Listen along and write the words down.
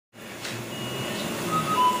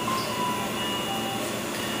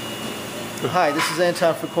Hi, this is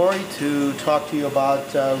Anton Ficori to talk to you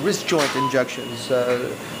about wrist joint injections,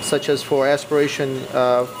 such as for aspiration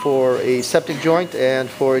for a septic joint and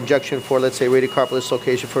for injection for, let's say, radiocarpal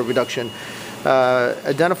dislocation for reduction.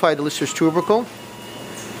 Identify the Lister's tubercle.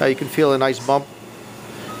 You can feel a nice bump.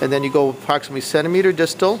 And then you go approximately centimeter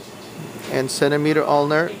distal and centimeter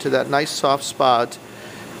ulnar to that nice soft spot.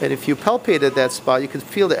 And if you palpate at that spot, you can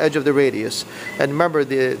feel the edge of the radius. And remember,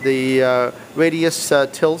 the radius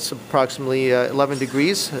tilts approximately 11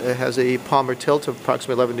 degrees. It has a palmar tilt of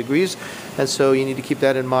approximately 11 degrees. And so you need to keep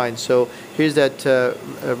that in mind. So here's that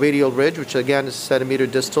radial ridge, which again is centimeter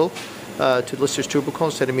distal to Lister's tubercle,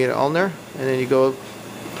 centimeter ulnar. And then you go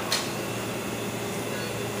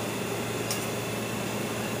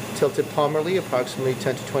tilted palmarly, approximately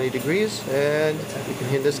 10 to 20 degrees. And we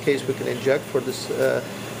can, in this case, we can inject for this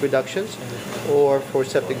reductions, or for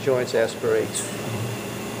septic joints, aspirate.